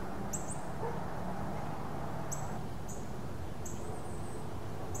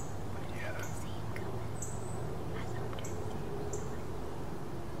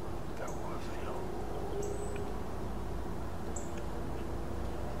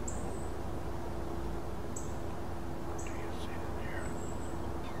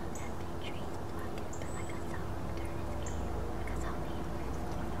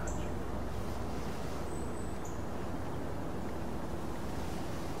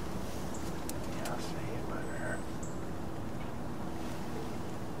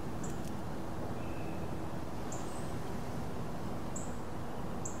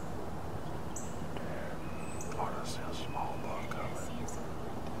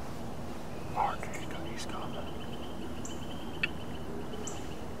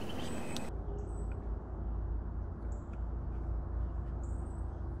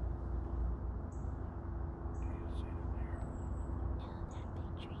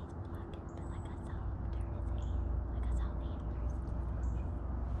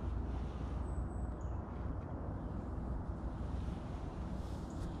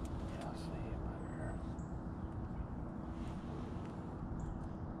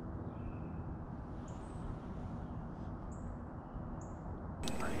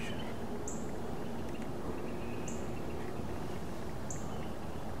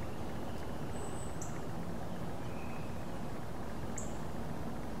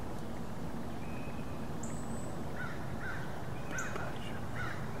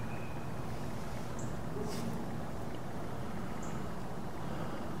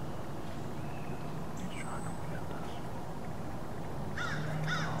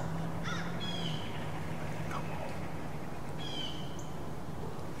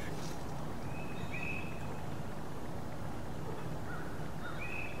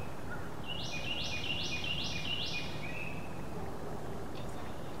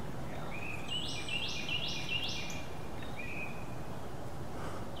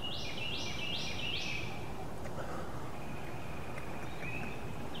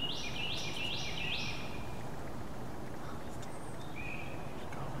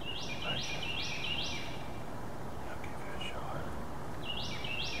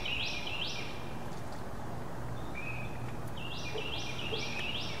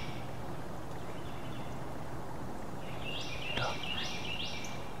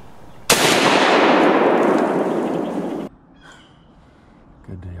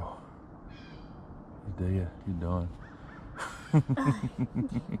 Good deal. He's dead. He's done.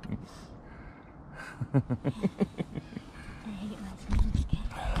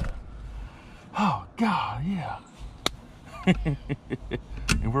 Oh, God, yeah.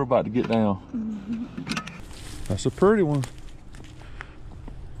 And we're about to get down. That's a pretty one.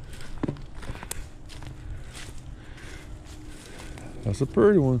 That's a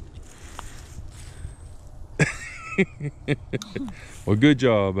pretty one. Well, good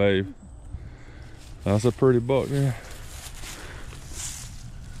job, babe. That's a pretty buck, yeah.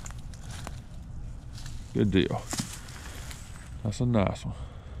 Good deal. That's a nice one.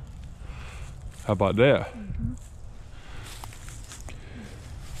 How about that?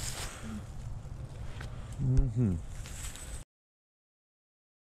 Mm-hmm.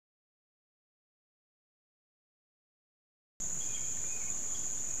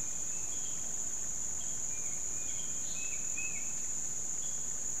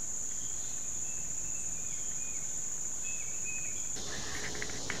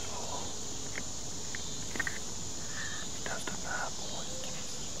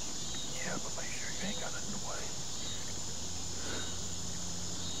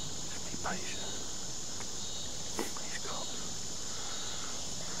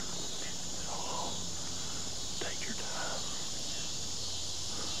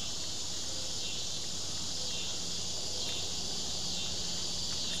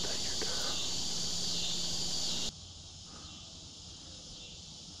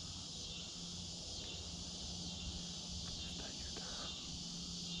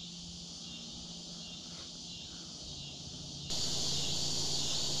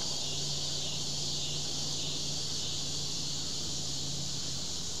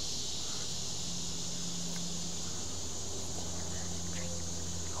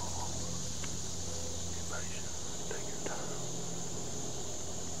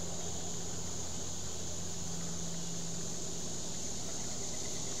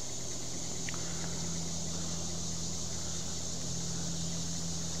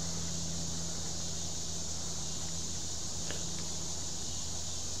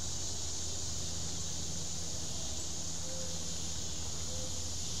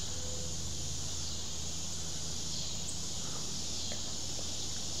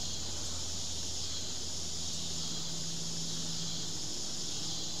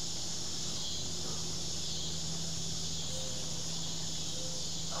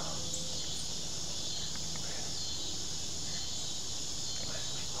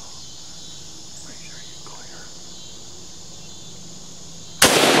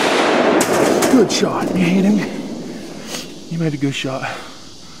 Good shot. You hit him. You made a good shot.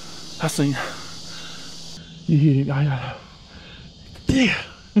 I seen. You hit him. Yeah.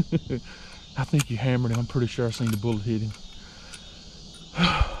 I think you hammered him. I'm pretty sure I seen the bullet hit him.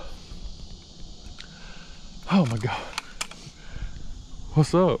 Oh my God.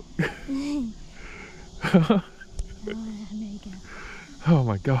 What's up? Oh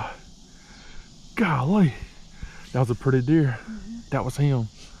my God. Golly. That was a pretty deer. That was him.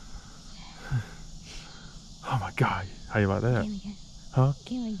 Oh my God. How you like that? Can we go? Huh?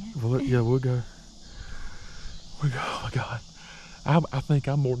 Can we go? Well, yeah, we'll go. We'll go. Oh my God. I think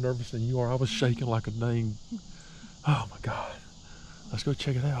I'm more nervous than you are. I was shaking like a dang. Oh my God. Let's go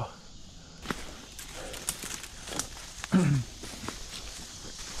check it out.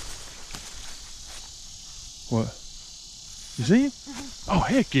 What? You see him? Oh,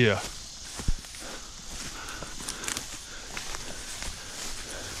 heck yeah.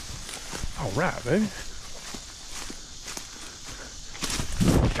 All right, baby.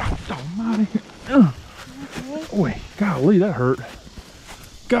 God almighty. Wait, golly, that hurt.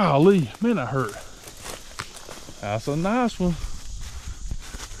 Golly, man, that hurt. That's a nice one.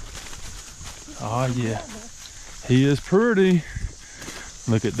 Oh, yeah. He is pretty.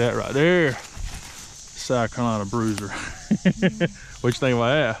 Look at that right there. South Carolina Bruiser. What you think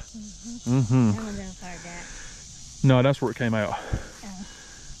about that? No, that's where it came out.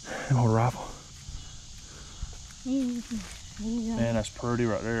 An old rifle. Man, that's pretty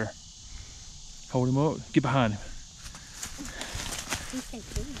right there. Hold him up. Get behind him.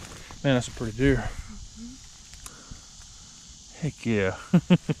 Man, that's a pretty deer. Heck yeah.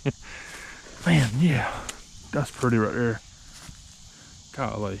 Man, yeah. That's pretty right there.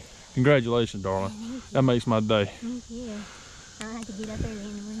 Golly. Congratulations, darling. That makes my day. Thank you. I'll have to get up early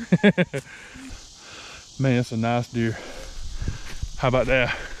in the morning. Man, that's a nice deer. How about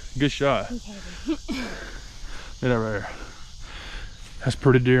that? Good shot. Look at that right there. That's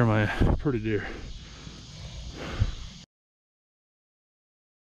pretty deer, man. Pretty deer.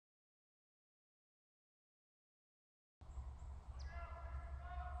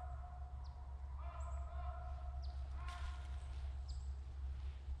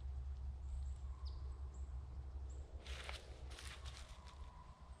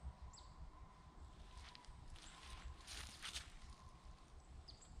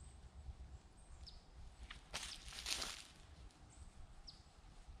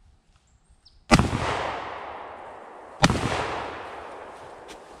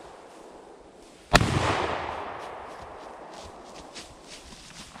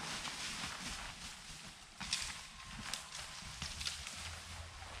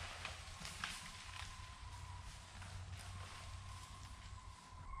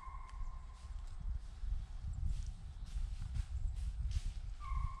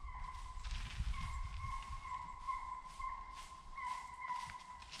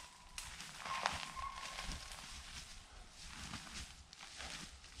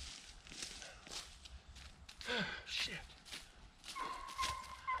 Shit.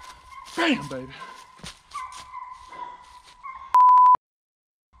 Bam, baby.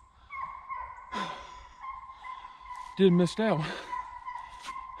 Didn't miss that one.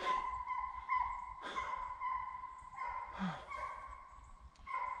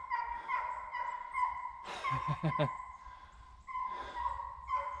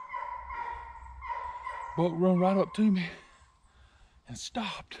 Buck run right up to me and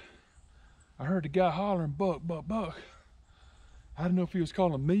stopped. I heard the guy hollering, buck, buck, buck. I didn't know if he was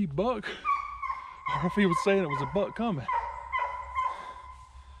calling me buck or if he was saying it was a buck coming.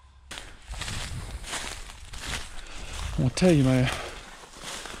 I'm gonna tell you, man,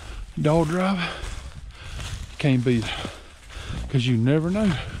 dog driving, you can't beat it, because you never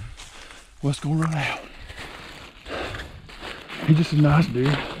know what's gonna run out. He's just a nice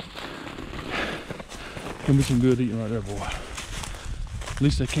deer. Gonna be some good eating right there, boy. At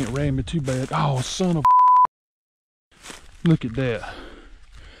least they can't ram me too bad. Oh, son of a... Look at that.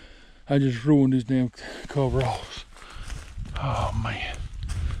 I just ruined this damn coveralls. Oh, man.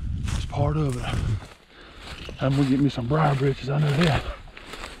 It's part of it. I'm gonna get me some briar britches, I know that.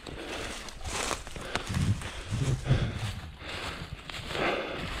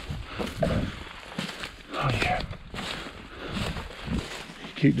 Oh, yeah.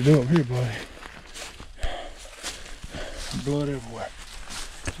 Keep it up here, buddy. Blood everywhere.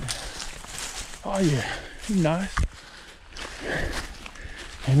 Oh yeah, nice.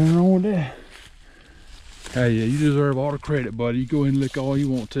 Ain't nothing wrong with that. Hey, yeah, you deserve all the credit, buddy. You go ahead and lick all you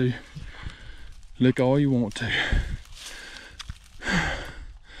want to. Lick all you want to.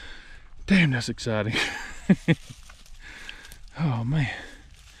 Damn, that's exciting. Oh man.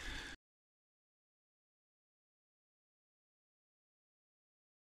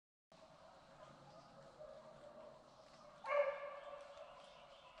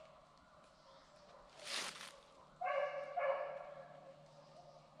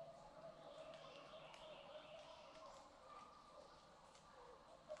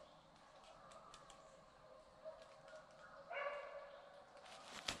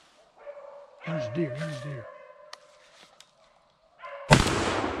 There's a deer, there's a deer.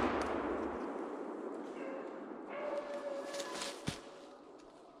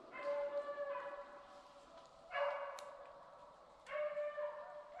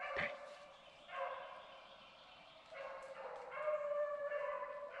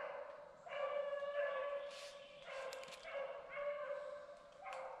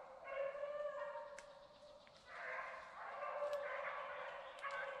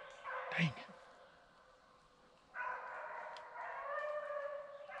 Dang.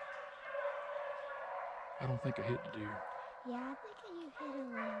 I don't think I hit the deer. Yeah, I think you hit a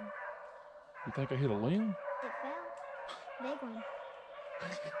limb. You think I hit a limb? It fell. Big one.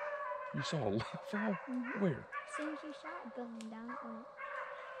 You saw a limb fall? Mm-hmm. Where? As soon as you shot it going down, it went.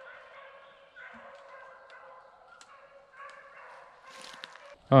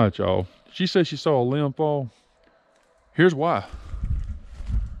 All right, y'all. She said she saw a limb fall. Here's why.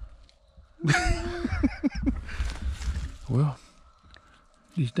 Well,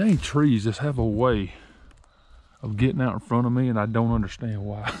 these dang trees just have a way of getting out in front of me, and I don't understand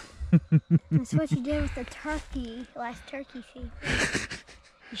why. That's what you did with the turkey, last turkey season.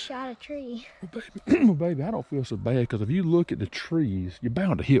 You shot a tree. Well, baby, I don't feel so bad, because if you look at the trees, you're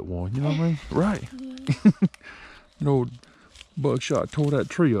bound to hit one, you know what I mean? Right. Yeah. You know, buckshot tore that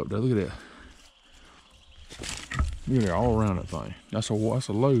tree up there. Look at that. Look at that, all around that thing. That's a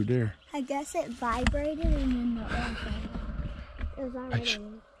load there. I guess it vibrated and then the oil fell. It was already. Hey,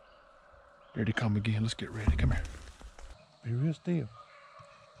 there they come again. Let's get ready. Come here. Be real still.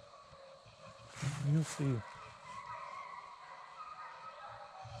 Real still.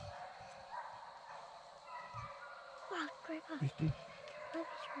 Oh, Grandpa. Be still.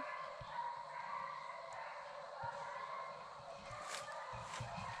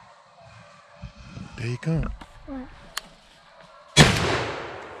 There you come. What?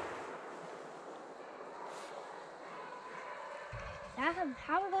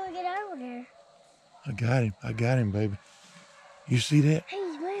 How are we gonna get over there? I got him, baby. You see that? Hey,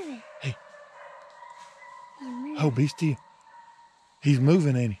 he's moving. Hey. He's moving. Oh, be still. He's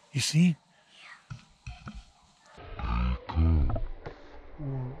moving, ain't he? You see him?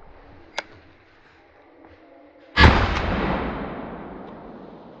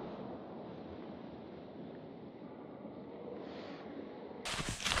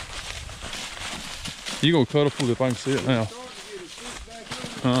 You gonna cut a foot if I can see it now.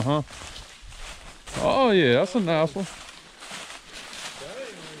 Uh-huh. Oh yeah, that's a nice one.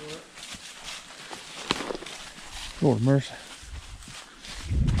 Lord mercy.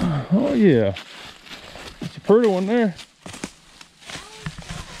 Oh yeah. It's a pretty one there.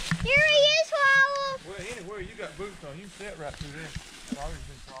 Here he is, Swallow. Well, anywhere you got boots on, you can sit right through there. It's always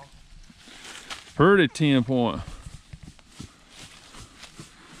been strong. Pretty 10-point.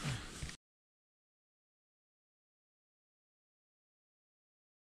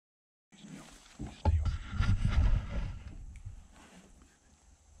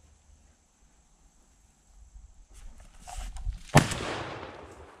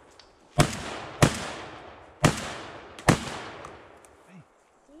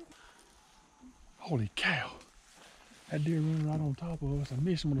 Holy cow. That deer ran right on top of us. I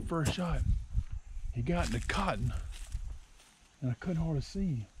missed him on the first shot. He got in the cotton and I couldn't hardly see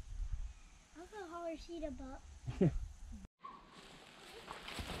him. I can hardly see the buck.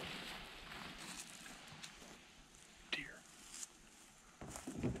 Deer.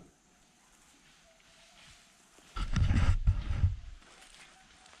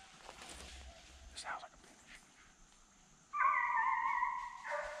 Sounds like a finish.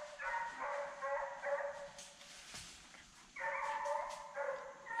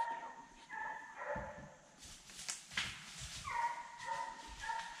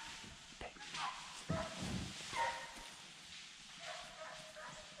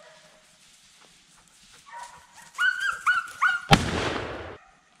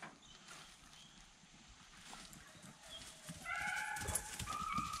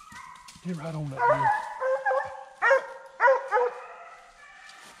 Get right on that deer.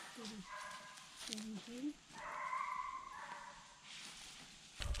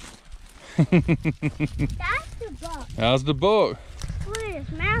 That's the buck. How's the buck? Look at his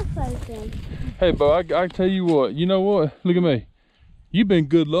mouth open. Hey, Bo, I tell you what. You know what? Look at me. You've been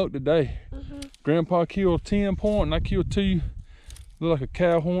good luck today. Grandpa killed 10-point and I killed 2. Look like a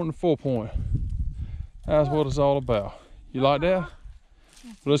cow horn and a 4-point. That's what it's all about. You like that?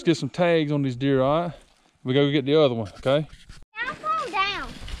 Well, let's get some tags on these deer, all right? We go get the other one, okay? I fell down.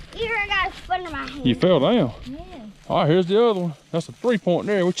 Either I got a foot in my hand. You fell down? Yeah. All right, here's the other one. That's a 3-point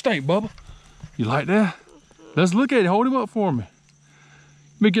there. What you think, Bubba? You like that? Let's look at it. Hold him up for me.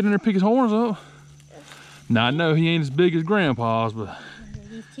 Let me get in there and pick his horns up. Now, I know he ain't as big as Grandpa's, but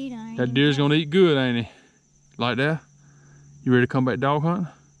that deer's gonna eat good, ain't he? Like that? You ready to come back dog hunting?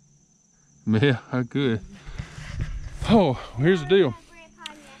 Yeah, that's good. Oh, here's the deal.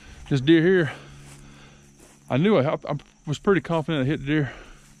 This deer here, I knew I was pretty confident I hit the deer.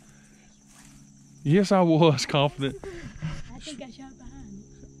 Yes, I was confident. I think I shot behind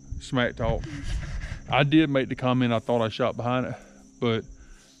it. Smack talk. I did make the comment I thought I shot behind it, but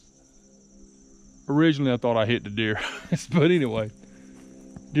originally I thought I hit the deer. But anyway,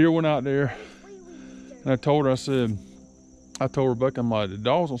 deer went out there. And I told her, I told Rebecca, I'm like, the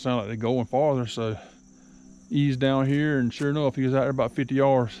dogs don't sound like they're going farther, so ease down here. And sure enough, he was out there about 50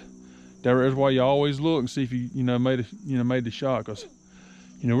 yards. That's why you always look and see if he, made the shot, cause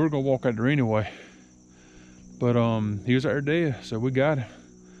we're gonna walk out there anyway. But he was out there dead, so we got him.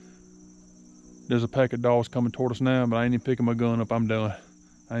 There's a pack of dogs coming toward us now, but I ain't even picking my gun up. I'm done.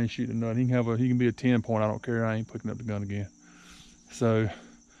 I ain't shooting nothing. He can be a 10 point. I don't care. I ain't picking up the gun again. So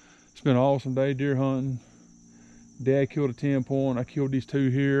it's been an awesome day deer hunting. Dad killed a 10 point. I killed these 2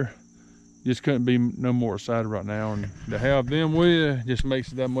 here. Just couldn't be no more excited right now, and to have them with just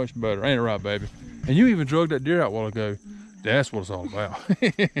makes it that much better. Ain't it right, baby? And you even drugged that deer out a while ago. That's what it's all about.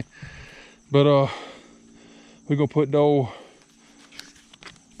 But we're gonna put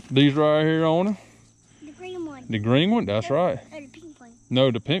these right here on them. The green one. The green one, that's right. Oh, the pink one. No,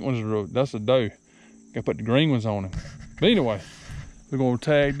 the pink one's that's a doe. Gotta put the green ones on them. But anyway, we're gonna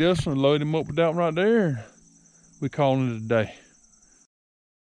tag this one, load him up with that one right there. We calling it a day.